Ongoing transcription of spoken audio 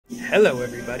Hello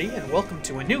everybody, and welcome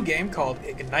to a new game called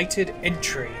Ignited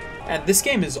Entry. And this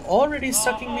game is already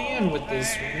sucking me in with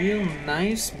this real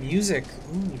nice music.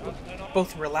 Ooh,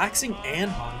 both relaxing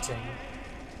and haunting.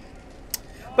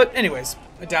 But anyways,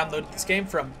 I downloaded this game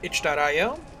from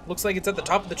itch.io. Looks like it's at the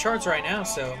top of the charts right now,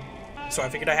 so I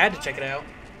figured I had to check it out.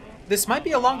 This might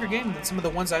be a longer game than some of the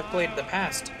ones I've played in the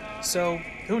past, so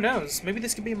who knows, maybe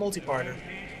this could be a multi-parter.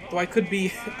 Though I could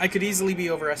easily be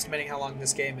overestimating how long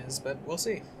this game is, but we'll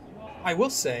see. I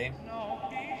will say,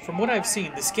 from what I've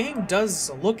seen, this game does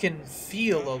look and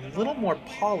feel a little more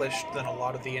polished than a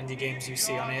lot of the indie games you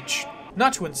see on itch.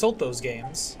 Not to insult those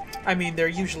games. I mean, they're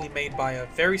usually made by a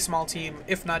very small team,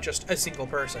 if not just a single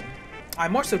person.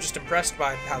 I'm more so just impressed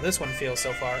by how this one feels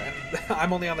so far, and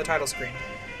I'm only on the title screen.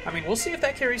 I mean, we'll see if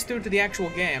that carries through to the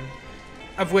actual game,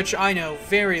 of which I know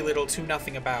very little to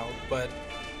nothing about, but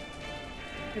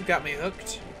you've got me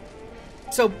hooked.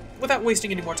 So, without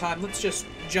wasting any more time, let's just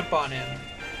jump on in.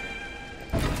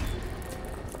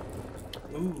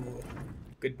 Ooh,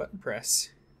 good button press.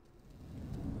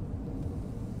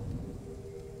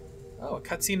 Oh, a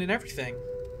cutscene and everything.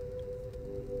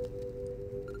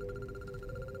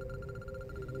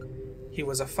 He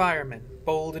was a fireman,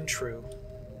 bold and true.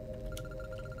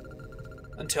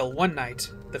 Until one night,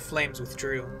 the flames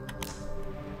withdrew.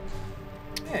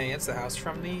 Hey, it's the house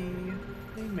from the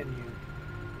main menu.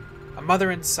 A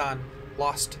mother and son,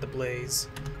 lost to the blaze.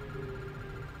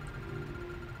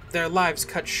 Their lives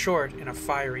cut short in a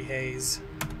fiery haze.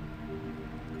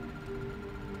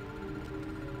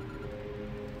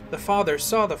 The father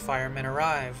saw the firemen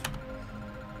arrive,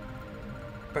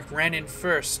 but ran in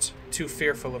first, too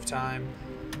fearful of time.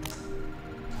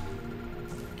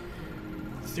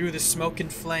 Through the smoke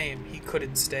and flame, he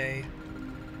couldn't stay.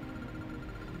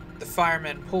 The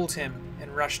firemen pulled him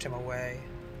and rushed him away.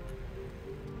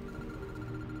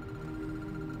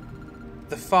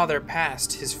 The father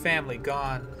passed, his family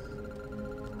gone,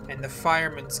 and the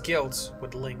fireman's guilt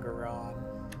would linger on.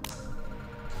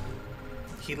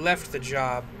 He left the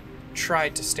job,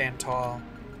 tried to stand tall,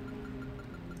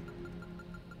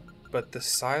 but the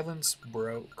silence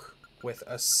broke with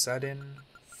a sudden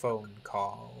phone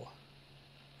call.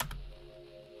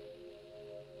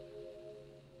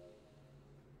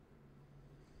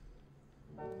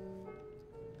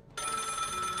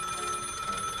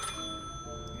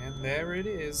 And there it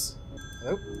is.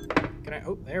 Oh,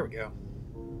 oh, there we go.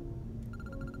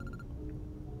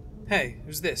 Hey,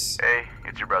 who's this? Hey,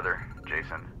 it's your brother,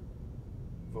 Jason.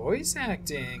 Voice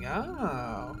acting,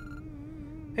 oh.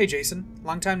 Hey Jason,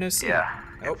 long time no see. Yeah,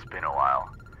 it's been a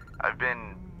while. I've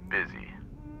been busy.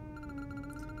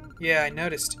 Yeah, I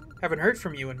noticed. Haven't heard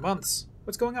from you in months.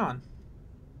 What's going on?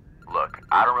 Look,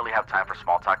 I don't really have time for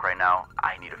small talk right now.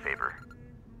 I need a favor.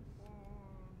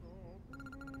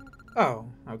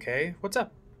 Oh, okay. What's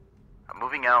up? I'm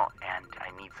moving out and I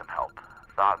need some help.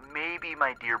 Thought maybe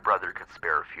my dear brother could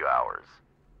spare a few hours.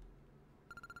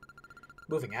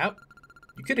 Moving out?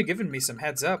 You could have given me some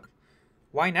heads up.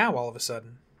 Why now all of a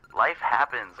sudden? Life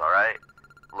happens, alright?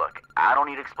 Look, I don't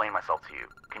need to explain myself to you.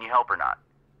 Can you help or not?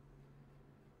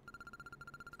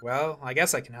 Well, I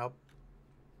guess I can help.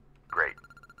 Great.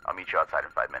 I'll meet you outside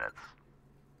in 5 minutes.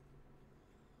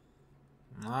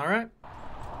 Alright.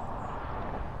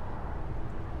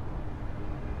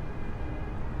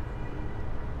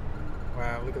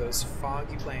 Wow, look at those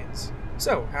foggy plains.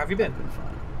 So, how have you been? Been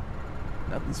fine.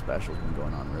 Nothing special's been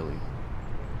going on, really.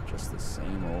 Just the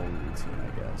same old routine, I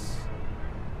guess.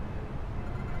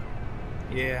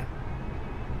 Yeah.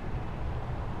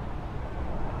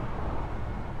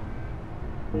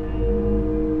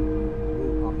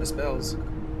 Ooh, ominous bells.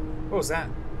 What was that?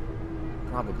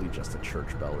 Probably just a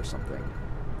church bell or something.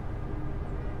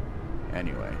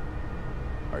 Anyway,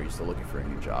 are you still looking for a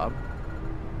new job?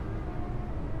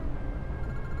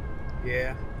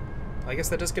 Yeah. I guess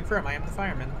that does confirm I am the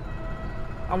fireman.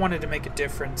 I wanted to make a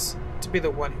difference, to be the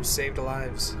one who saved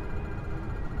lives.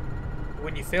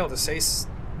 When you fail to save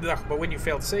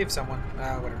someone,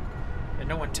 whatever. And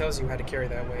no one tells you how to carry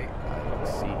that weight. I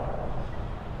see.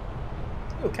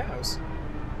 Ooh, cows.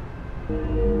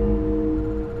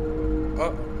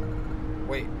 Uh-oh.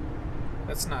 Wait.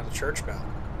 That's not a church bell.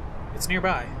 It's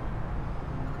nearby.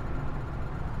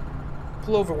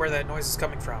 Pull over where that noise is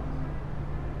coming from.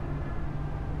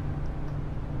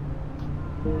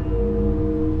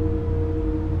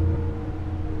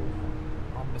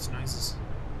 Ominous noises.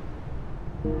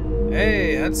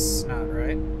 Hey, that's not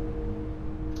right.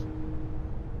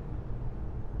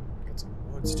 Got some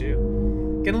woods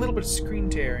too. Getting a little bit of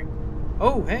screen tearing.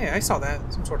 Oh, hey, I saw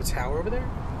that. Some sort of tower over there.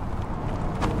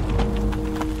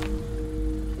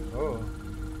 Oh.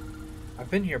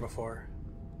 I've been here before.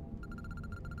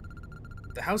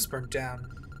 The house burned down,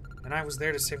 and I was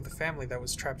there to save the family that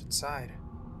was trapped inside.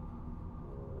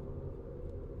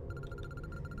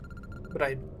 But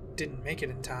I didn't make it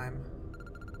in time.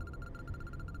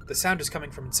 The sound is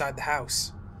coming from inside the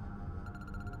house.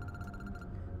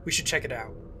 We should check it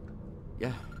out.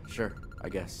 Yeah, sure, I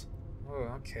guess. Oh,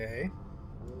 okay.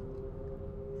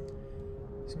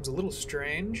 Seems a little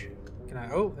strange. Can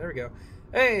I... Oh, there we go.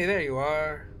 Hey, there you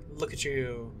are. Look at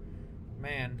you.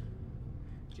 Man.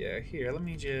 Yeah, here, let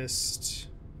me just...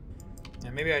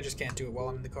 Yeah, maybe I just can't do it while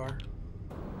I'm in the car.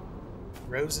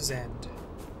 Rose's End.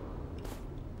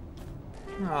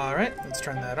 Alright, let's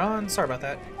turn that on. Sorry about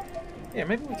that. Yeah,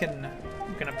 maybe we can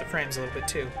open up the frames a little bit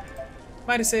too.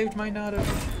 Might have saved, might not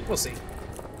have. We'll see.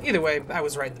 Either way, I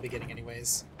was right in the beginning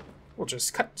anyways. We'll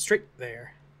just cut straight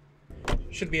there.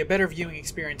 Should be a better viewing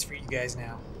experience for you guys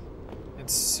now.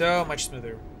 It's so much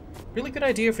smoother. Really good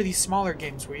idea for these smaller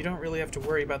games where you don't really have to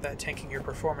worry about that tanking your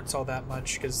performance all that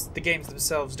much, because the games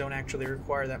themselves don't actually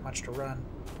require that much to run.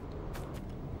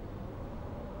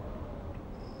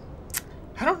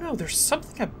 I don't know, there's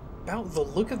something about the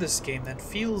look of this game that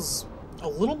feels a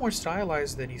little more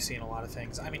stylized than you see in a lot of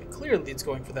things. I mean, clearly it's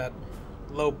going for that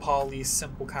low poly,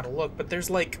 simple kind of look, but there's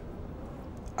like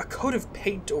a coat of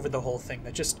paint over the whole thing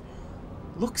that just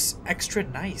looks extra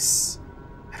nice.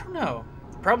 I don't know.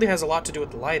 It probably has a lot to do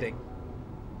with the lighting.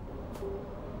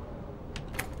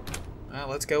 Well,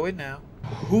 let's go in now.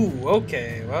 Ooh,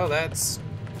 okay. Well, that's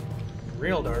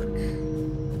real dark.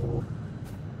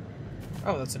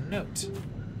 Oh, that's a note.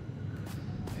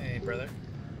 Hey, brother.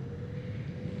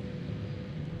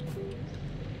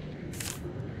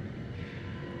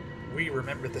 We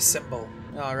remember the symbol.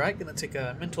 Alright, gonna take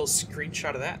a mental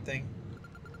screenshot of that thing.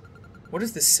 What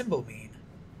does this symbol mean?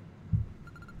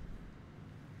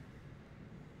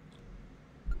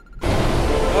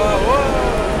 Oh, whoa!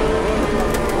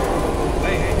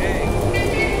 Hey, hey,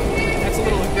 hey. That's a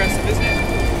little aggressive, isn't it?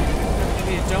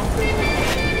 Maybe you don't.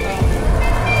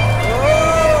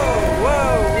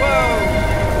 Whoa! Whoa!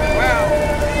 Wow!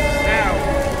 Now,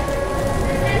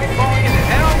 are we falling into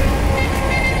hell?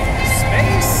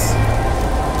 Space?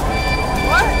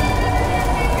 What?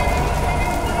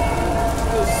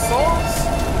 Those souls?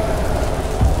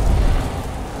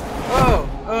 Oh,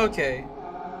 okay.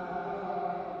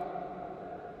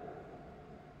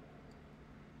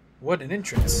 What an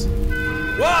entrance.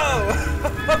 Whoa!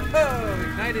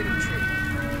 Ignited entry.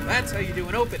 That's how you do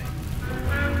an opening.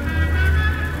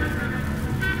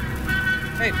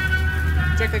 Hey,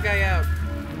 check that guy out.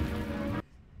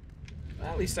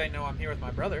 Well, at least I know I'm here with my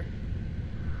brother.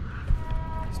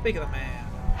 Speak of the man.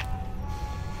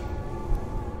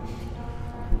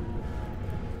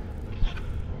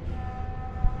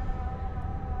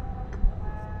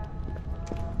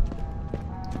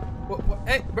 What?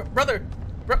 Hey, brother!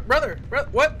 Brother!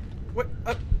 What?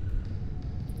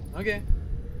 Okay.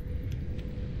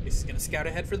 This is gonna scout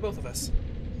ahead for the both of us.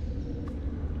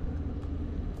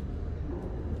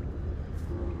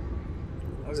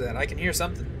 What was that? I can hear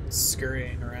something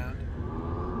scurrying around.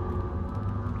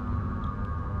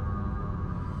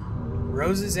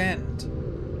 Rose's End.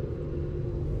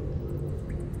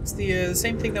 It's the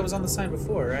same thing that was on the sign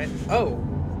before, right? Oh,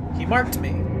 he marked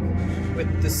me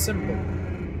with the symbol.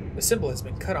 The symbol has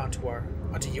been cut onto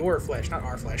your flesh, not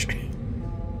our flesh.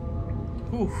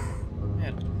 Whew,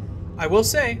 man. I will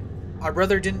say, our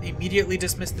brother didn't immediately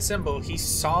dismiss the symbol. He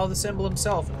saw the symbol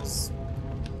himself and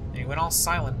he went all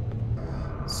silent.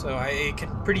 So I can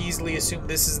pretty easily assume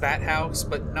this is that house,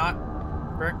 but not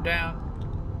burnt down.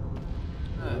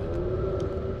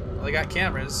 Well, they got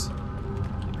cameras.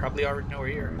 They probably already know we're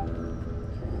here.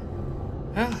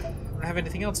 Well, I don't have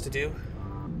anything else to do.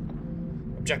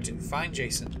 Objective, find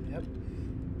Jason. Yep.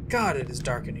 God, it is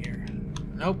dark in here.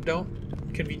 Nope,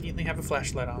 don't conveniently have a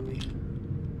flashlight on me.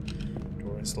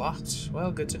 Door is locked.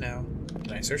 Well, good to know.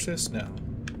 Can I search this? No.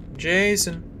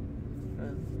 Jason.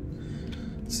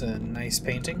 It's a nice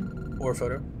painting. Or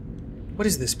photo. What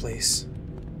is this place?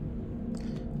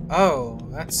 Oh,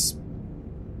 that's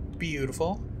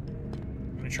beautiful.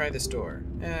 I'm gonna try this door.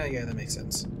 Yeah, that makes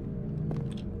sense.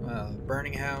 Well,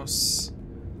 burning house.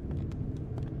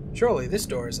 Surely this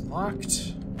door isn't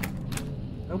locked.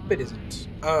 Nope, it isn't.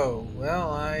 Oh, well,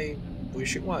 I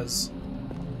wish it was.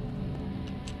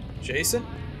 Jason?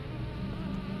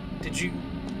 Did you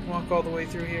walk all the way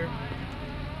through here?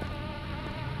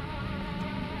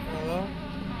 Hello?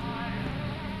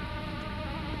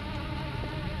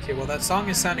 Okay, well that song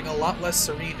is sounding a lot less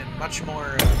serene and much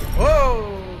more,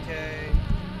 whoa, okay.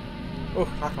 Oh,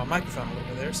 knocked my microphone a little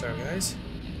bit there, sorry guys.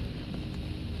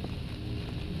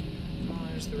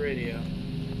 The radio.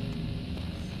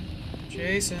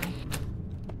 Jason.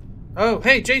 Oh,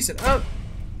 hey, Jason. Oh,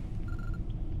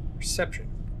 Reception.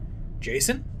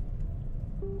 Jason?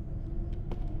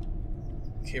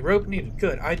 Okay, rope needed.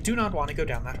 Good. I do not want to go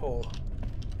down that hole.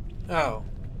 Oh.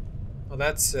 Well,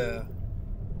 that's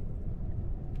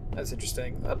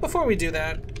interesting. Before we do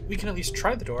that, we can at least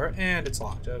try the door, and it's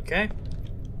locked, okay?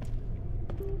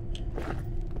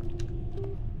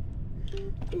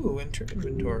 Ooh, enter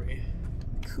inventory.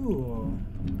 Cool.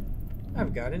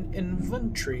 I've got an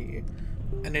inventory.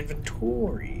 An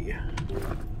inventory.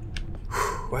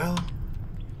 Whew, well,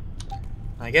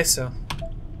 I guess so.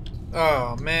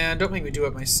 Oh man, don't make me do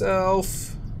it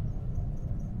myself.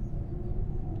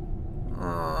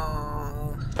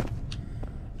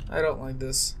 I don't like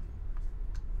this.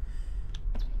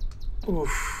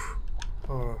 Oof.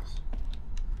 Oh.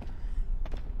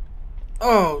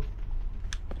 Oh.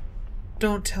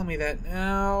 Don't tell me that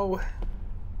now.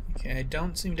 Okay, I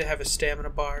don't seem to have a stamina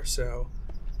bar, so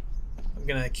I'm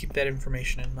gonna keep that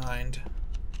information in mind.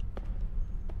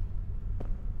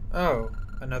 Oh,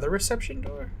 another reception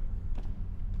door?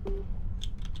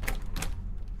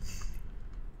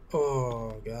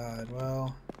 Oh, God,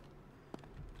 well...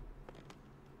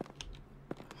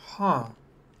 Huh.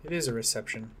 It is a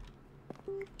reception.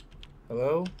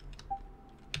 Hello?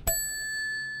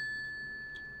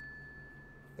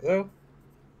 Hello?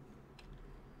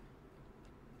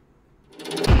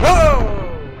 Oh!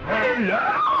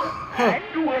 Hello,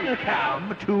 and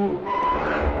welcome to...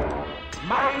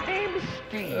 My name's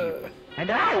Steve, and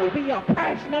I will be your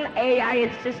personal AI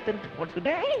assistant for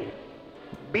today.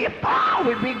 Before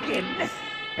we begin,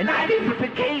 an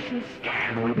identification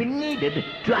scan will be needed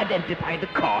to identify the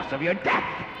cause of your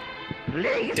death.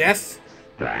 Please Death?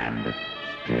 stand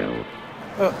still.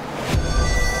 Oh.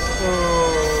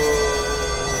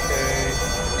 Okay.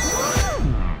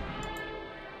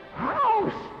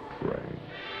 How strange.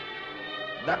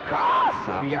 The cause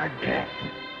of your death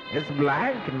is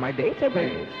blank in my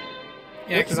database.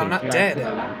 Yeah, because I'm not dead.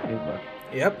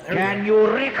 Yep, there Can we go.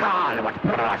 you recall what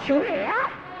brought you here?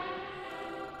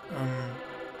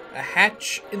 A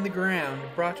hatch in the ground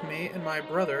brought me and my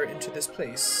brother into this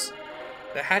place.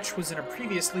 The hatch was in a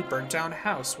previously burnt-down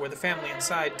house where the family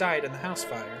inside died in the house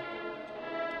fire.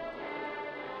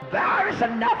 There's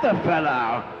another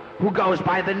fellow who goes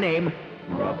by the name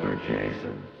Brother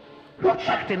Jason, who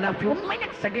checked in a few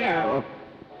minutes ago.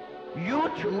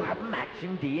 You two have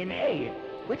matching DNA,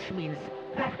 which means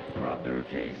that Brother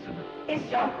Jason is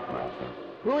your brother,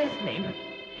 who is named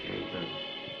Jason.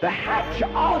 The hatch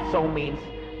also means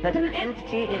that an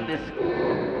entity in this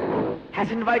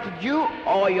has invited you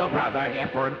or your brother here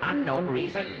for an unknown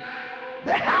reason.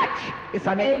 The hatch is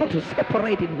unable to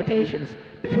separate invitations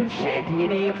between shared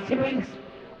DNA of siblings,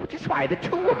 which is why the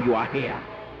two of you are here.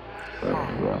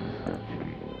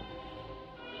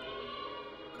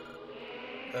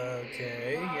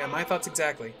 Okay, yeah, my thoughts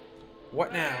exactly.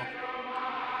 What now?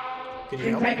 Could you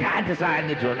Since help I me? can't assign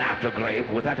you to an aftergrave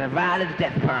without a valid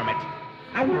death permit,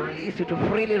 I will release you to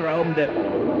freely roam the...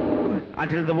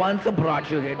 until the ones who brought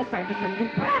you here decide to send you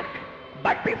back.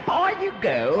 But before you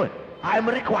go, I'm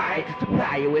required to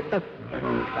supply you with the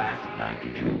Memory Class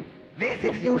 92. This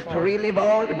is used to relive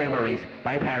old memories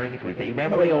by pairing it with a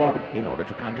memory orb in order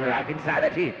to counteract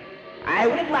insanity. I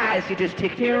would advise you to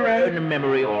stick to your own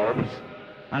memory orbs,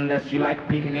 unless you like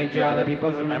peeking into other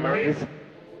people's memories.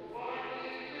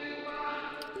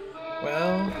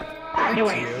 Well, thank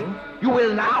Anyways, you. you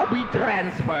will now be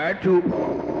transferred to...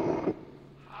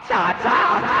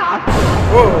 Ta-ta-ta!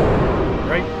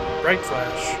 Whoa! Bright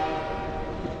flash.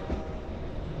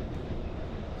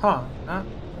 Huh, not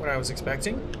what I was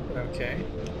expecting, but okay.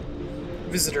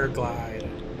 Visitor glide.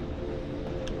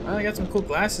 Well, I got some cool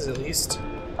glasses at least.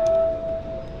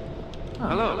 Huh.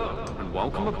 Hello, and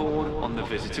welcome aboard on the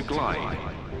Visitor Glide.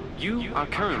 You are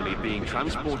currently being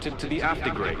transported to the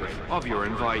aftergrave of your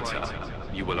inviter.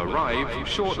 You will arrive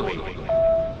shortly.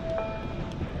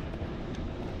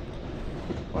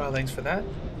 Well, thanks for that.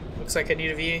 Looks like I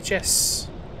need a VHS.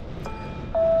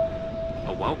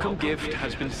 A welcome gift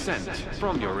has been sent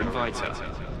from your inviter.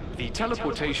 The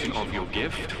teleportation of your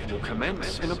gift will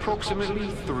commence in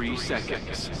approximately 3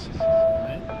 seconds.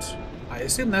 Right. I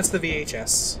assume that's the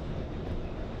VHS.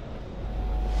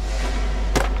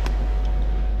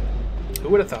 Who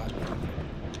would have thought?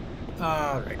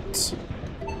 Alright.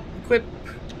 Equip.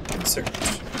 Insert.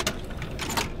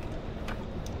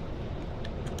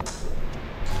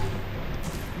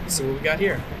 Let's see what we got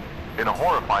here. In a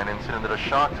horrifying incident that has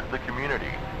shocked the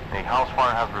community, a house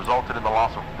fire has resulted in the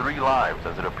loss of 3 lives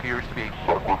as it appears to be a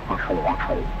sacrificial ritual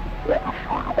orchestrated by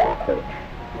a cult.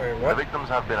 Wait, The what? victims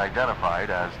have been identified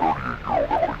as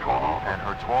and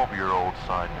her 12-year-old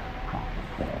son.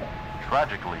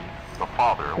 Tragically, the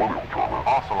father,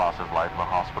 also also lost his life in the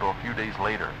hospital a few days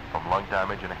later from lung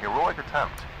damage in a heroic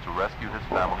attempt to rescue his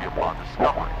family upon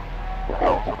discovering the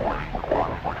house ablaze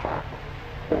upon his return.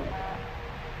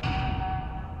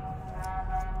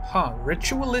 Huh,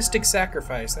 ritualistic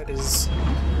sacrifice. That is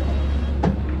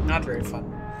not very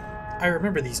fun. I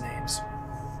remember these names.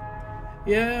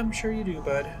 Yeah, I'm sure you do,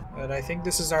 bud. But I think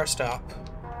this is our stop.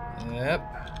 Yep.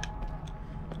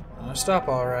 Our stop,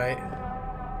 alright.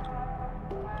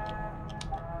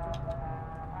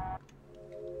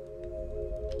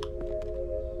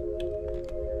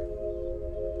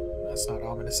 That's not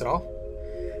ominous at all.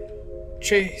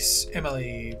 Chase,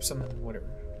 Emily, something, whatever.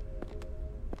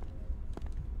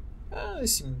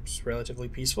 This seems relatively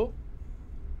peaceful.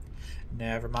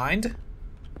 Never mind.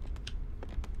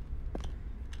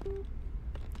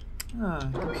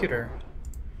 Computer.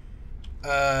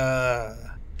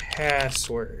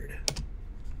 Password.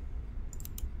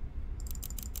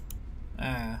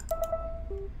 I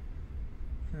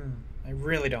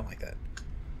really don't like that.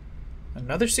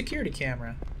 Another security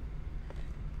camera.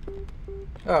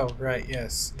 Oh, right,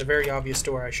 yes. The very obvious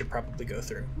door I should probably go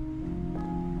through.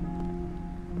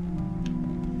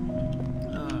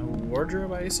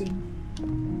 Wardrobe, I assume?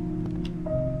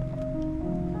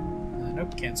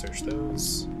 Nope, can't search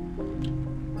those.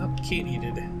 Oh, key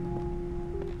needed.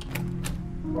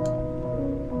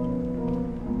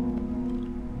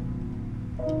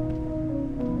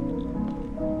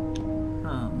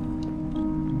 Huh.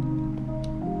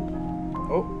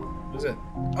 Oh, what is it?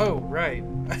 Oh, right.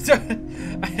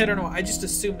 I don't know, I just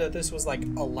assumed that this was like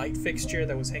a light fixture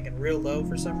that was hanging real low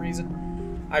for some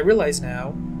reason. I realize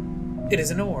now, it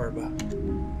is an orb.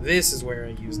 This is where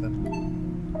I use them.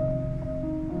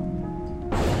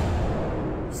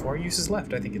 4 uses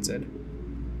left, I think it said.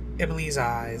 Emily's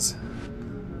eyes.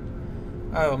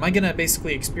 Oh, am I gonna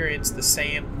basically experience the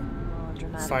same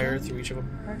fire through each of them?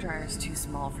 Our dryer's too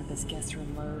small for this guest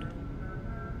room load.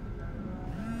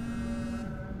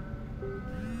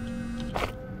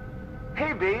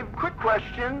 Hey babe, quick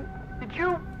question. Did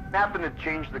you happen to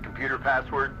change the computer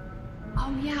password?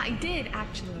 Oh yeah, I did,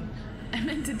 actually. I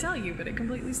meant to tell you, but it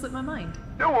completely slipped my mind.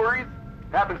 No worries.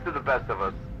 Happens to the best of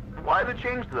us. Why the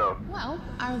change though? Well,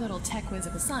 our little tech whiz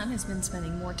of a son has been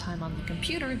spending more time on the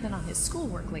computer than on his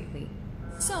schoolwork lately.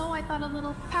 So I thought a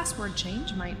little password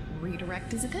change might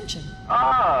redirect his attention.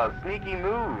 Ah, sneaky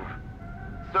move.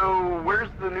 So where's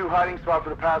the new hiding spot for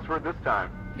the password this time?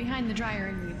 Behind the dryer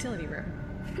in the utility room.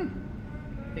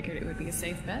 Figured it would be a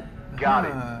safe bet. Got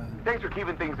it. Thanks for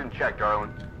keeping things in check,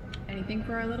 darling. Anything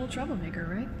for our little troublemaker,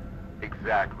 right?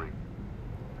 Exactly.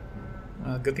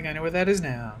 Well, good thing I know where that is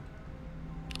now.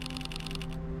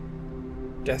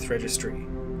 Death Registry.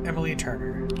 Emily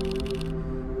Turner.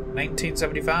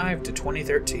 1975 to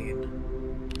 2013.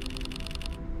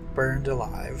 Burned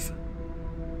alive.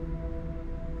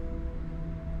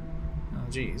 Oh,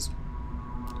 jeez.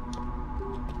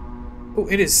 Oh,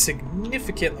 it is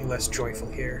significantly less joyful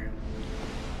here.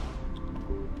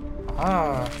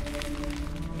 Ah.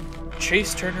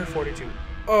 Chase Turner, 42.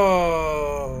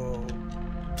 Oh.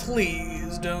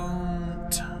 Please don't.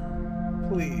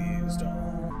 Please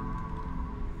don't.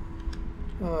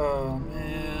 Oh,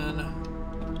 man.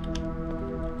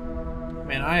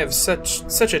 Man, I have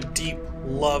such a deep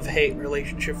love-hate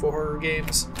relationship for horror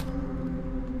games.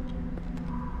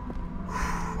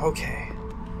 Okay.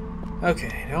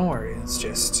 Okay, don't worry. Let's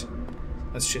just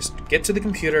get to the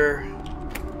computer.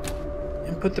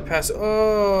 Input the pass.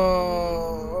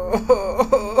 Oh,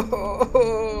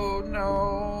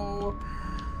 no.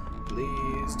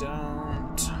 Please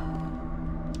don't.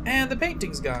 And the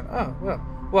painting's gone. Oh,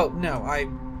 well, no,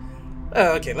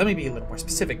 okay, let me be a little more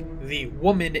specific. The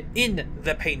woman in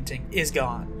the painting is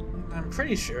gone. I'm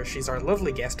pretty sure she's our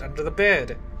lovely guest under the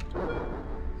bed.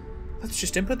 Let's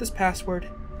just input this password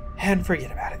and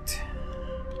forget about it.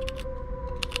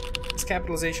 Does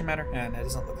capitalization matter? That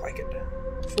doesn't look like it.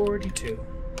 42.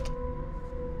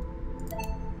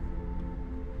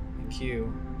 Thank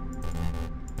you.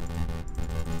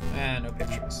 And no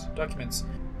pictures. Documents.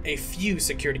 A few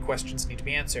security questions need to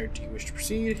be answered. Do you wish to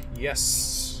proceed?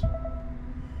 Yes.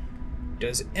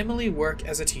 Does Emily work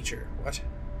as a teacher? What?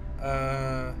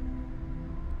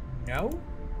 No?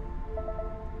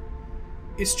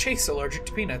 Is Chase allergic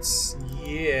to peanuts?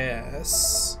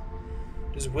 Yes.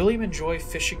 Does William enjoy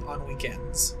fishing on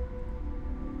weekends?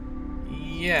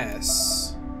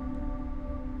 Yes.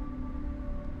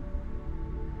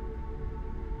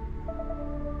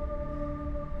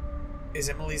 Is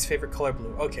Emily's favorite color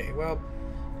blue? Okay, well,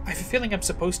 I have a feeling I'm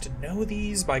supposed to know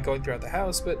these by going throughout the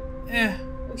house, but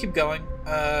we'll keep going.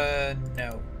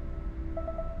 No.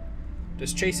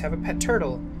 Does Chase have a pet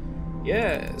turtle?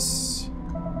 Yes.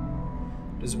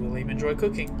 Does William enjoy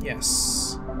cooking?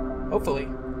 Yes. Hopefully.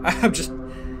 I'm just...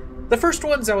 The first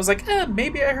ones I was like,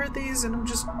 maybe I heard these, and I'm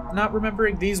just not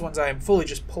remembering. These ones I am fully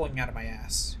just pulling out of my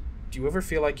ass. Do you ever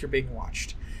feel like you're being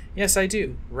watched? Yes, I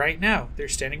do. Right now. They're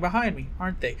standing behind me,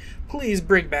 aren't they? Please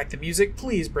bring back the music.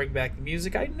 Please bring back the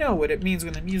music. I know what it means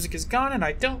when the music is gone, and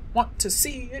I don't want to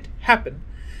see it happen.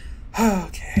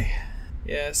 Okay.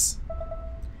 Yes.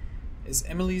 Is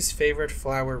Emily's favorite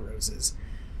flower roses?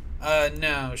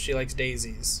 No. She likes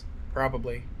daisies.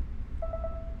 Probably.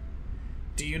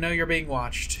 Do you know you're being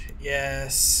watched?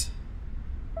 Yes.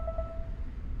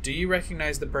 Do you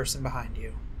recognize the person behind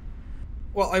you?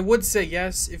 Well, I would say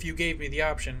yes if you gave me the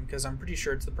option, because I'm pretty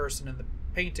sure it's the person in the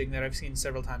painting that I've seen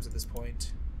several times at this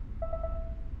point.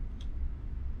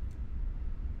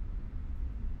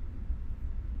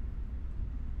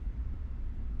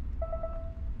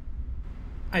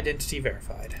 Identity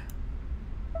verified.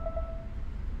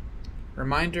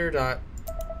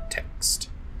 Reminder.text.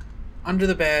 Under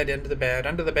the bed, under the bed,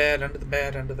 under the bed, under the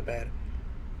bed, under the bed.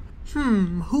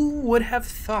 Who would have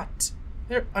thought?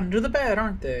 They're under the bed,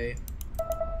 aren't they?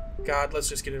 God, let's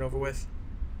just get it over with.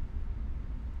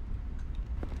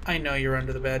 I know you're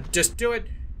under the bed. Just do it!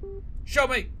 Show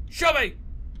me! Show me!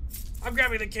 I'm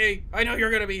grabbing the key. I know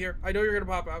you're gonna be here. I know you're gonna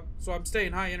pop out, so I'm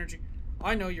staying high energy.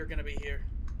 I know you're gonna be here.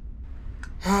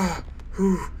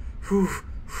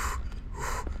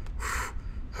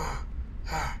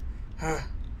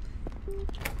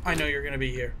 I know you're gonna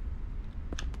be here.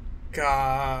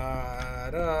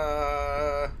 God.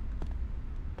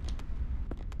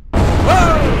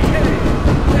 Whoa!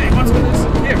 Hey, what's with this?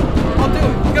 Here, I'll do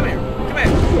it. Come here. Come here.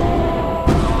 You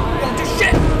won't do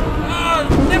shit.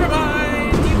 Oh, never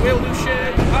mind. You will do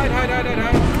shit. Hide, hide, hide, hide,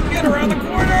 hide. Get around the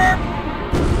corner.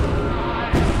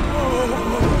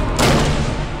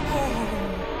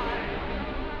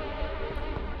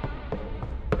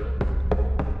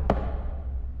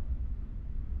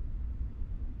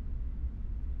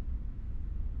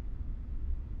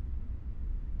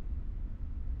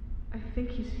 I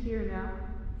think he's here now.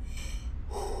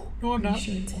 No, I'm not. Are you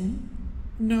sure it's him?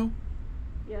 No.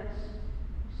 Yes.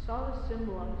 I saw the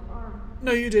symbol on his arm.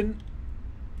 No, you didn't.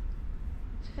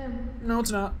 It's him. No,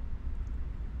 it's not.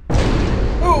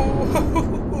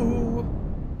 Oh!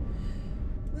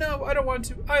 No, I don't want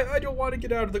to. I don't want to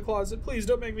get out of the closet. Please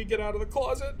don't make me get out of the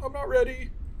closet. I'm not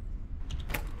ready.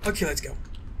 Okay, let's go.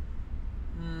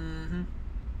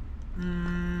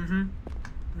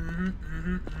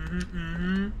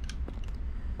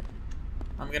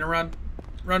 I'm gonna run.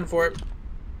 Run for it.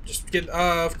 Just get...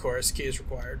 of course, key is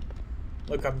required.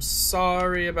 Look, I'm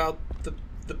sorry about the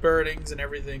burnings and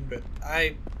everything, but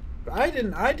I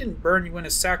didn't burn you in a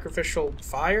sacrificial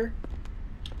fire.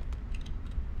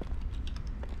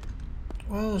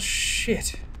 Well,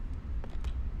 shit.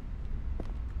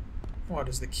 What,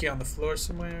 is the key on the floor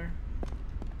somewhere?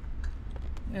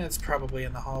 Yeah, it's probably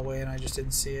in the hallway and I just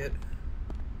didn't see it.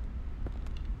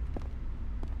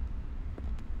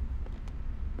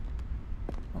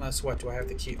 Unless, what, do I have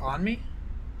the key on me?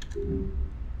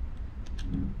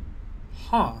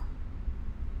 Huh.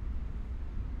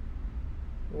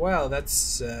 Well,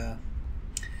 that's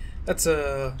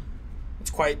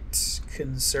quite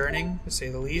concerning, to say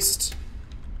the least.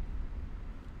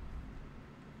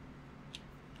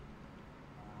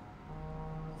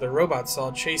 The robot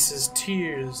saw Chase's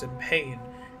tears and pain,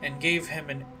 and gave him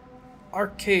an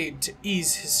arcade to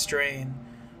ease his strain.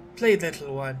 Play,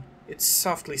 little one. It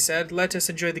softly said, let us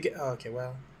enjoy the game. Oh, okay,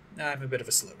 well, I'm a bit of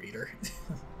a slow reader.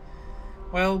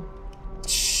 Well,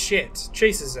 shit.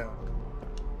 Chase's zone.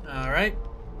 Alright.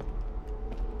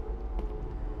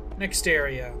 Next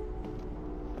area.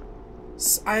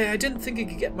 I didn't think it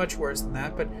could get much worse than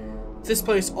that, but this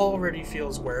place already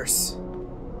feels worse.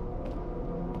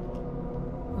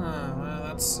 Well,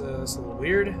 that's a little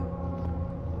weird.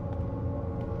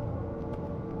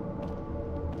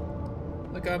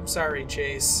 Look, I'm sorry,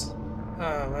 Chase.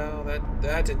 Oh, well,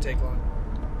 that didn't take long.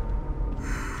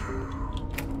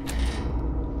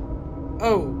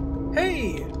 Oh,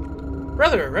 hey!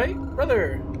 Brother, right?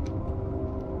 Brother!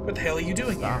 What the hell are you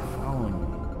doing here? Stop following me.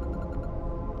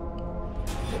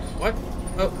 What?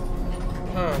 Oh,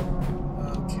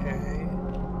 okay.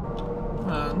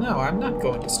 No, I'm not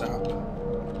going to stop.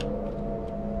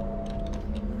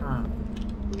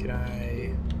 Can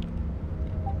I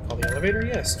call the elevator?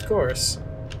 Yes, of course.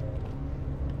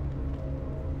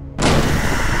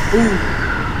 Ooh.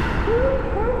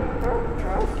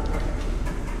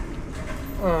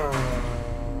 Oh,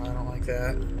 I don't like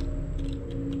that.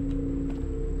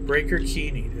 Breaker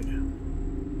key needed.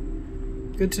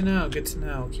 Good to know, good to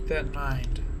know. Keep that in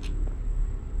mind.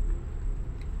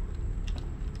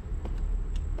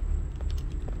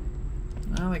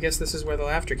 Well, I guess this is where the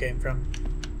laughter came from.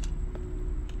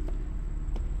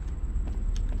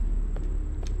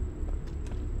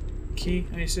 Key,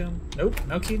 I assume? Nope,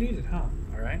 no key needed, huh?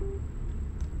 Alright.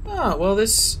 Oh, well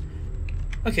this...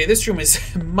 Okay, this room is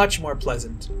much more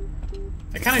pleasant.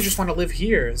 I kind of just want to live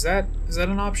here. Is that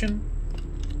an option?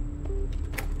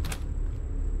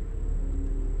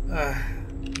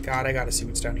 God, I gotta see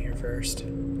what's down here first.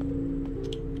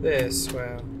 This,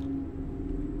 wow.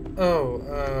 Oh,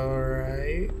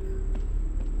 alright.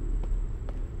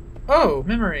 Oh,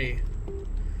 memory!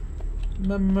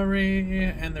 Memory,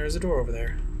 and there's a door over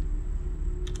there.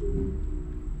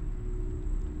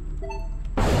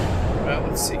 Well,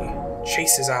 let's see.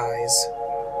 Chase's eyes.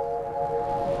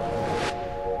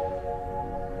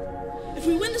 If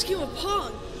we win this game of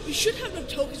Pong, we should have enough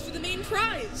tokens for the main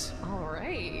prize. All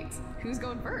right. Who's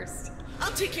going first?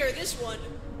 I'll take care of this one.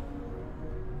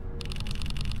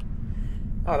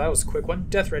 Oh, that was a quick one.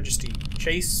 Death Registry.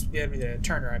 Chase, yeah,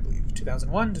 Turner, I believe.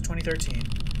 2001 to 2013.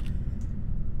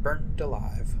 Burned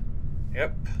alive.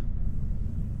 Yep.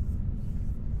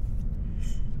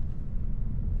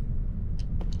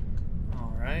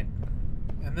 Alright.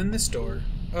 And then this door.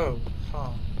 Oh,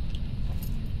 huh.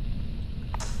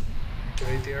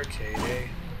 Activate the arcade, eh?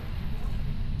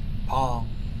 Pong.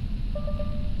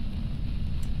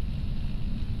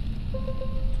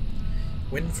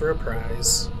 Win for a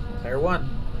prize. Player 1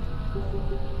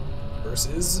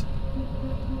 versus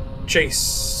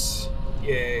Chase.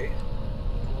 Yay.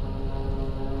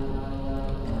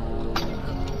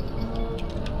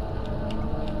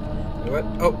 What?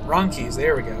 Oh, wrong keys.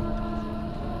 There we go.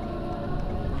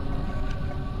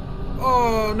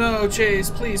 Oh no, Chase,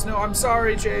 please, no, I'm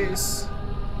sorry, Chase.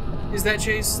 Is that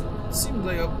Chase? Seemed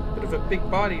like a bit of a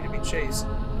big body to be Chase.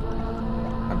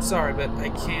 I'm sorry, but I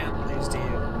can't lose to you.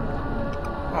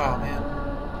 Oh, man.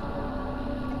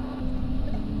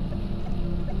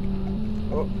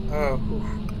 Oh,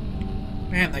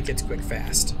 oof. Man, that gets quick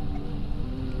fast.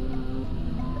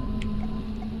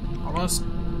 Almost.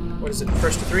 What is it,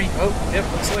 first to 3? Oh, yep,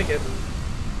 looks like it.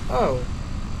 Oh.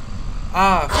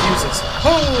 Ah, fuses.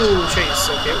 Oh, Chase.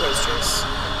 Okay, it was Chase.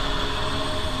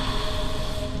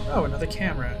 Oh, another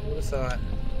camera. Who would have thought?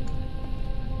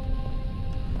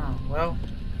 Oh, well.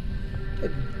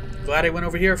 Glad I went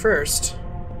over here first.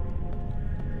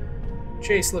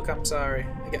 Chase, look, I'm sorry.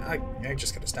 I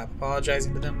just gotta stop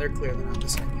apologizing to them. They're clearly not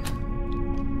listening.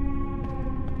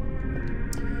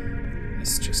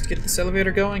 Let's just get this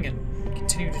elevator going and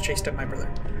continue to chase down my brother.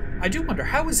 I do wonder,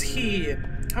 how is he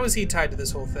tied to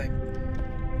this whole thing?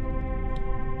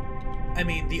 I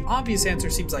mean, the obvious answer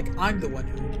seems like I'm the one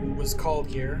who was called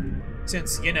here,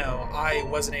 since, you know, I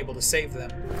wasn't able to save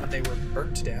them when they were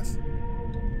burnt to death.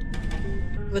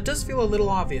 That does feel a little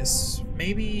obvious.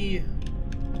 Maybe...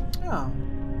 Oh.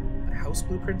 House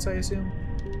blueprints, I assume?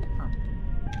 Huh.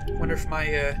 Wonder if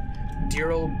my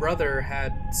dear old brother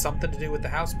had something to do with the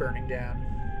house burning down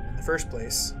in the first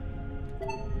place.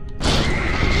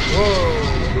 Whoa!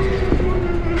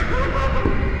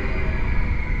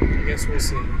 I guess we'll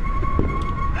see.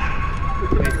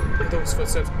 Wait, are those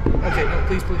footsteps? Okay, no,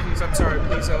 please, please, please, I'm sorry.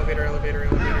 Please, elevator, elevator,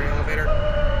 elevator, elevator.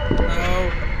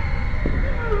 No!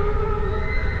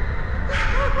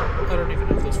 I don't even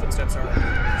know if those footsteps are.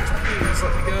 Just please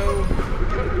let me go.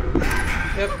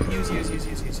 Yep,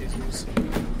 use.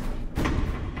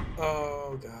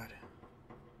 Oh, God.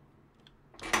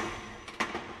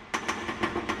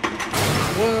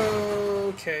 Whoa,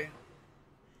 okay.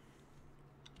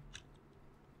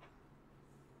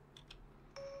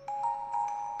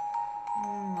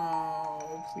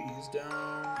 No, please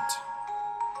don't.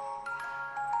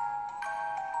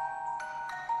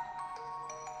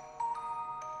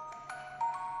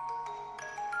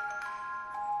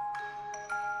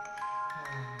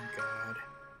 Oh, God.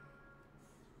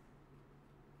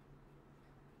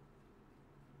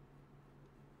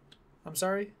 I'm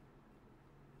sorry?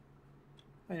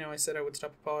 I know I said I would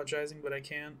stop apologizing, but I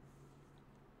can't.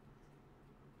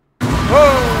 Okay.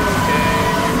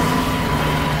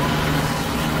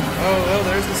 Oh, well,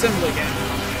 there's the symbol again.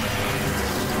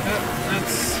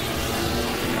 That's...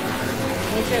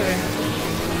 okay.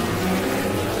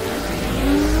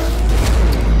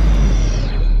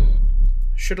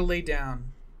 Should've laid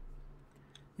down.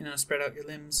 You know, spread out your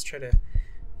limbs, try to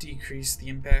decrease the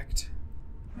impact.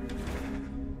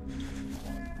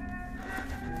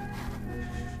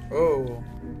 Oh,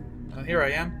 well, here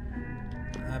I am.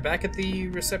 Back at the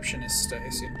receptionist, I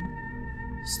assume.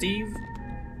 Steve,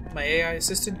 my AI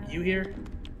assistant, you here?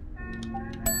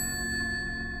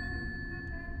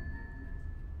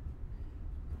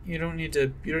 You don't need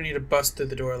to bust through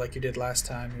the door like you did last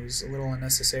time. It was a little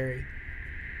unnecessary.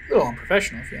 A little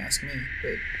unprofessional, if you ask me,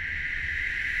 but